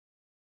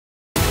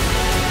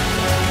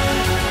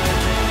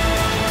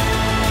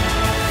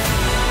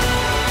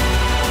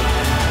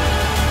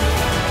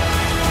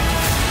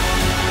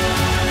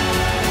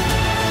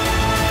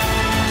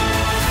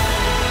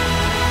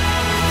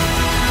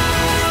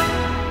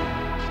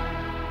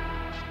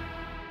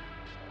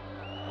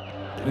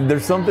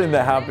There's something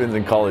that happens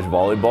in college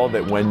volleyball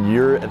that when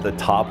you're at the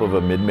top of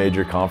a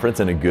mid-major conference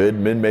and a good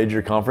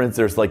mid-major conference,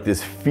 there's like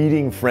this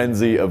feeding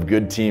frenzy of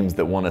good teams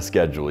that want to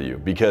schedule you,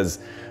 because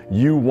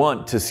you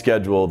want to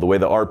schedule, the way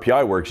the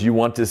RPI works, you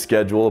want to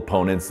schedule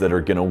opponents that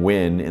are going to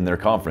win in their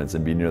conference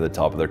and be near the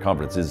top of their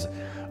conference is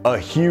a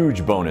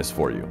huge bonus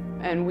for you.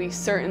 And we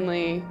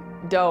certainly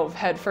dove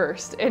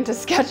headfirst into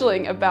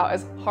scheduling about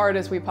as hard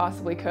as we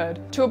possibly could,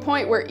 to a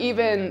point where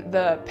even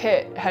the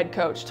Pitt head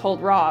coach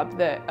told Rob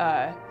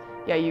that,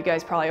 yeah, you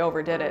guys probably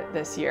overdid it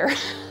this year.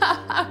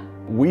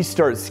 We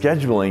start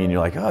scheduling and you're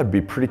like, oh, it'd be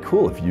pretty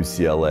cool if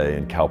UCLA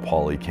and Cal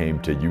Poly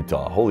came to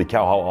Utah. Holy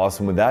cow, how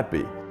awesome would that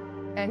be?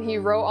 And he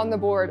wrote on the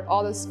board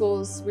all the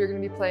schools we were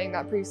going to be playing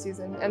that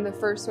preseason, and the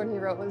first one he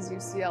wrote was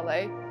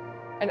UCLA,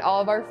 and all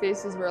of our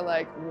faces were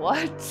like,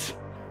 what?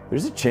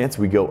 There's a chance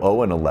we go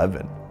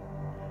 0-11.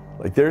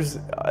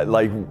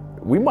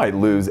 We might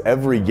lose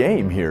every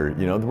game here.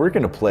 You know, we're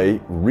going to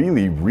play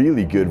really,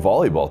 really good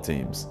volleyball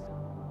teams.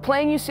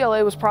 Playing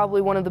UCLA was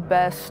probably one of the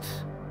best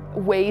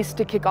ways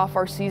to kick off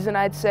our season,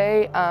 I'd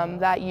say,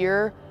 that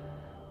year.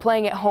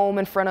 Playing at home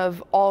in front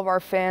of all of our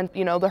fans,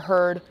 you know, the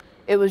herd,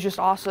 it was just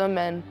awesome,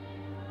 and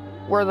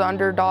we're the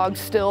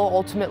underdogs still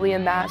ultimately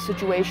in that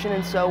situation,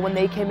 and so when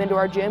they came into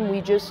our gym,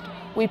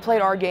 we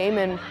played our game,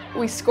 and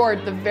we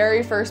scored the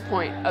very first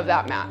point of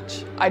that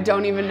match. I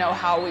don't even know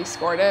how we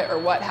scored it or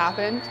what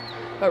happened,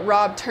 but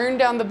Rob turned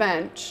down the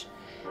bench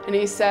and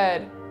he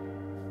said,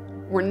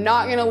 we're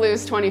not gonna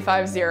lose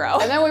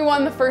 25-0. And then we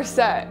won the first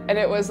set, and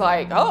it was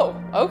like,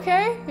 oh,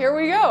 okay, here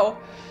we go.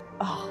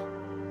 Oh,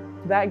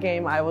 that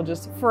game I will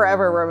just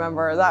forever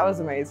remember. That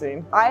was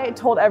amazing. I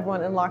told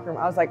everyone in the locker room,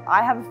 I was like,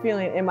 I have a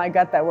feeling in my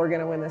gut that we're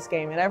gonna win this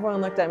game. And everyone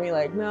looked at me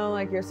like, no,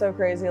 like you're so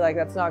crazy, like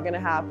that's not gonna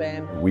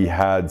happen. We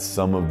had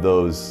some of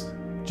those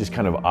just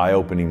kind of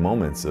eye-opening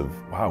moments of,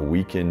 wow,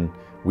 we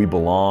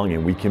belong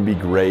and we can be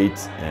great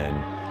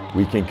and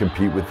we can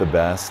compete with the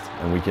best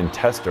and we can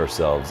test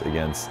ourselves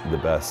against the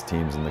best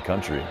teams in the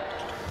country.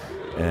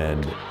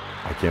 And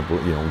I can't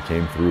believe, you know, we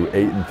came through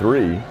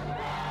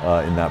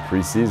 8-3 in that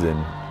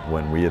preseason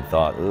when we had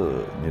thought,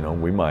 you know,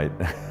 we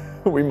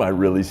might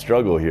really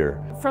struggle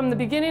here. From the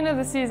beginning of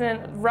the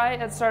season, right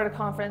at the start of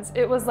conference,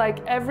 it was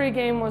like every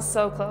game was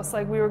so close.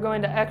 Like we were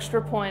going to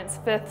extra points,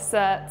 fifth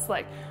sets,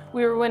 like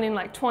we were winning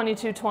like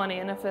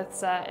 22-20 in a fifth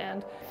set,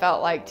 and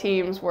felt like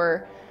teams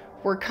were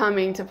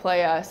coming to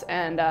play us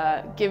and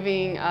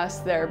giving us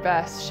their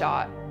best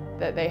shot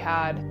that they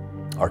had.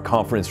 Our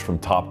conference from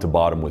top to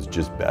bottom was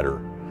just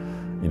better.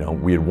 You know,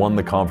 we had won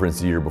the conference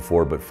the year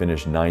before, but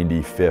finished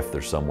 95th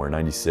or somewhere,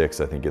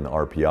 96, I think, in the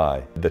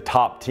RPI. The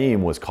top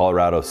team was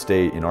Colorado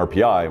State in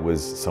RPI,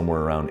 was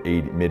somewhere around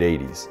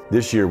mid-80s.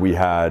 This year we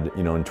had,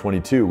 you know, in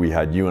 22, we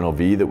had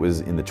UNLV that was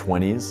in the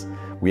 20s.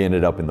 We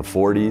ended up in the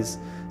 40s.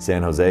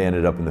 San Jose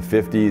ended up in the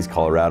 50s.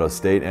 Colorado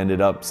State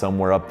ended up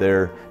somewhere up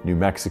there. New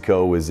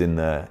Mexico was in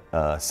the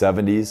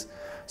 70s.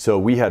 So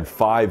we had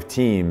 5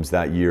 teams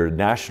that year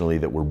nationally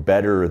that were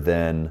better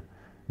than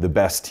the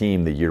best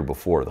team the year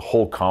before. The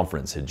whole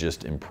conference had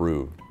just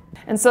improved.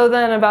 And so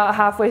then about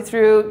halfway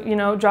through, you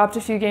know, dropped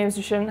a few games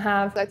we shouldn't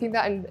have. I think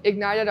that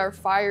ignited our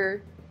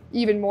fire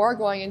even more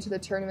going into the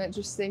tournament,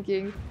 just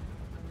thinking,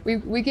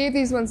 we gave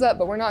these ones up,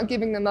 but we're not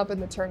giving them up in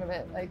the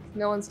tournament. Like,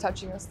 no one's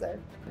touching us there.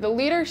 The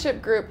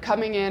leadership group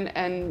coming in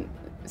and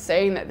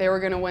saying that they were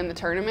gonna win the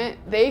tournament,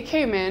 they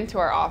came into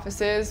our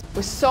offices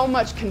with so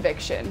much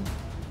conviction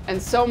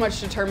and so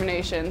much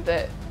determination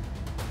that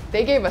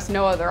they gave us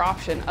no other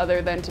option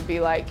other than to be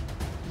like,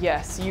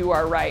 yes, you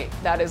are right.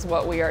 That is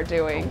what we are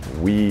doing.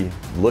 We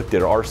looked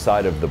at our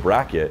side of the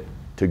bracket.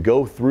 To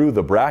go through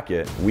the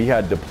bracket, we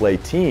had to play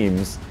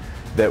teams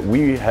that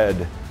we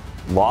had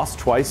lost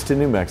twice to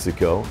New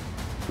Mexico,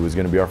 who was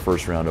going to be our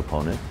first round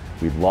opponent.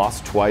 We'd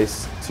lost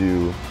twice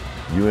to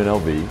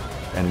UNLV,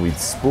 and we'd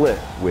split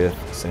with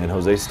San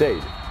Jose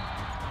State.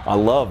 I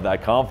love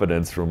that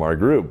confidence from our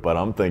group, but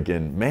I'm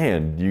thinking,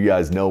 man, you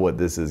guys know what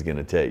this is going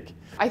to take.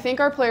 I think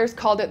our players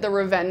called it the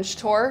revenge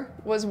tour,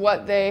 was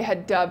what they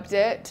had dubbed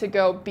it, to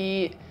go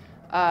beat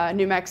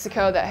New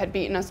Mexico that had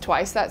beaten us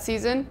twice that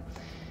season,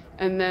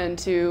 and then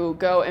to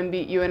go and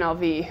beat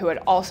UNLV, who had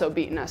also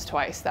beaten us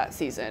twice that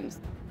season.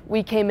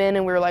 we came in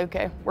and we were like,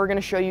 okay, we're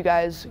gonna show you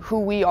guys who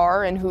we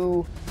are and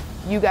who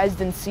you guys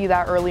didn't see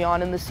that early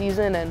on in the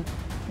season. And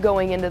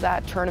going into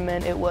that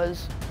tournament, it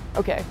was,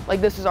 okay,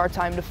 like this is our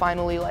time to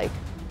finally like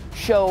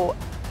show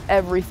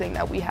everything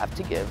that we have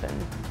to give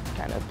and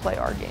kind of play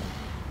our game.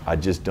 I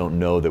just don't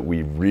know that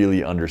we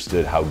really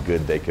understood how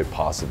good they could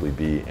possibly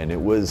be. And it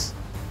was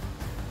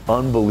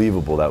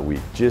unbelievable that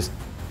week. Just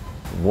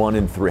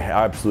 1-3,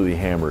 absolutely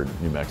hammered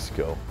New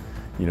Mexico.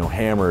 You know,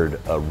 hammered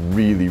a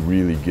really,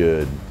 really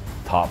good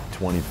top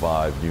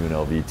 25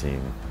 UNLV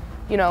team.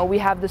 You know, we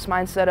have this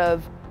mindset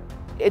of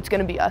it's going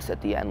to be us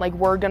at the end. Like,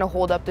 we're going to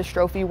hold up this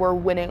trophy. We're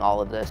winning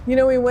all of this. You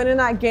know, we went in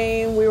that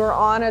game. We were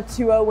on a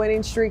 2-0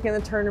 winning streak in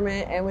the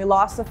tournament, and we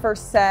lost the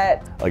first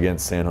set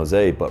against San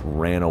Jose, but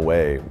ran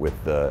away with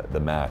the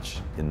match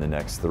in the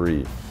next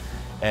three.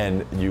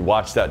 And you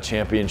watch that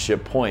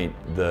championship point,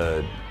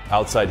 the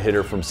outside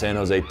hitter from San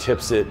Jose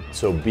tips it,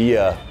 so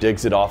Bia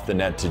digs it off the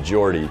net to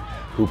Jordy,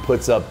 who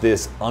puts up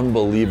this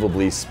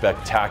unbelievably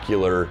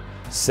spectacular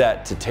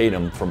set to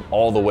Tatum from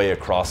all the way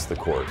across the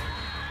court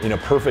in a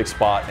perfect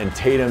spot, and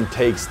Tatum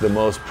takes the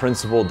most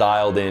principle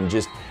dialed in,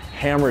 just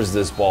hammers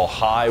this ball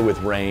high with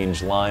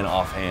range, line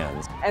off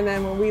hands. And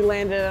then when we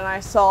landed and I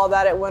saw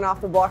that it went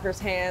off the blocker's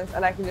hands,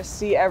 and I can just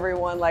see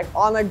everyone like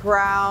on the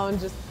ground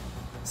just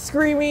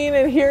screaming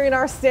and hearing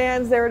our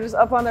stands, they were just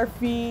up on their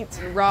feet.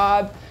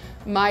 Rob,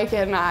 Mike,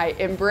 and I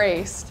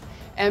embraced.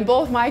 And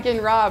both Mike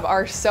and Rob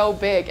are so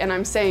big, and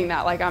I'm saying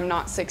that like I'm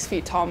not 6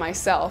 feet tall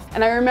myself.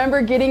 And I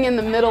remember getting in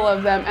the middle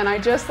of them and I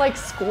just like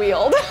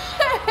squealed.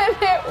 And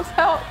it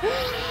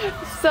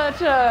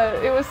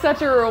was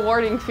such a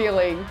rewarding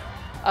feeling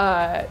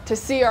to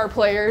see our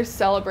players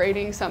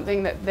celebrating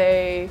something that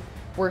they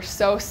were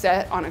so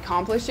set on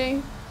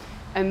accomplishing.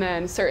 And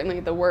then certainly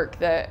the work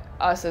that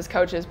us as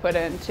coaches put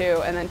in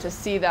too, and then to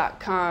see that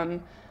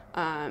come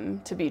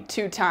to be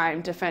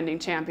two-time defending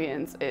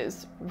champions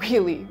is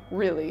really,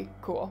 really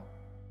cool.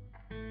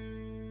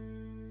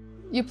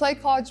 You play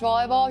college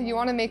volleyball, you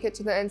want to make it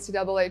to the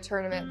NCAA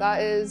tournament.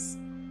 That is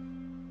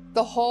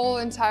the whole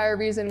entire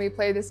reason we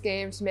play this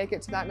game, to make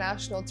it to that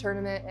national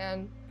tournament.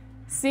 And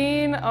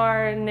seeing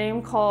our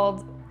name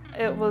called,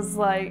 it was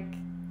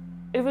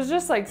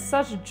just like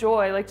such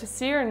joy, like to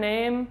see your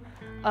name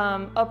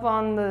up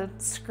on the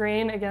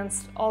screen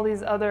against all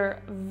these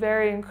other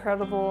very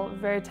incredible,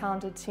 very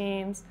talented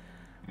teams.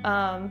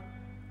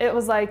 It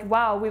was like,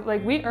 wow,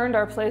 we earned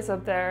our place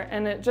up there,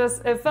 and it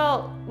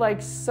felt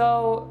like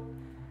so,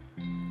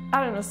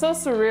 I don't know, so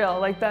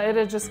surreal, like that it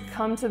had just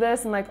come to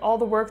this, and like all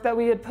the work that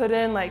we had put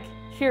in, like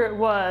here it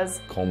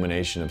was.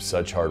 Culmination of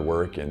such hard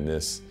work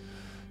and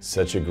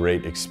such a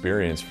great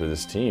experience for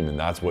this team, and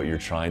that's what you're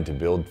trying to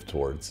build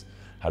towards.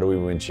 How do we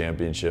win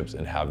championships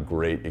and have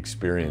great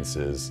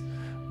experiences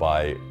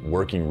by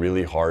working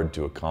really hard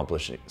to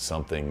accomplish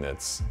something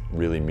that's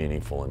really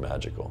meaningful and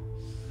magical?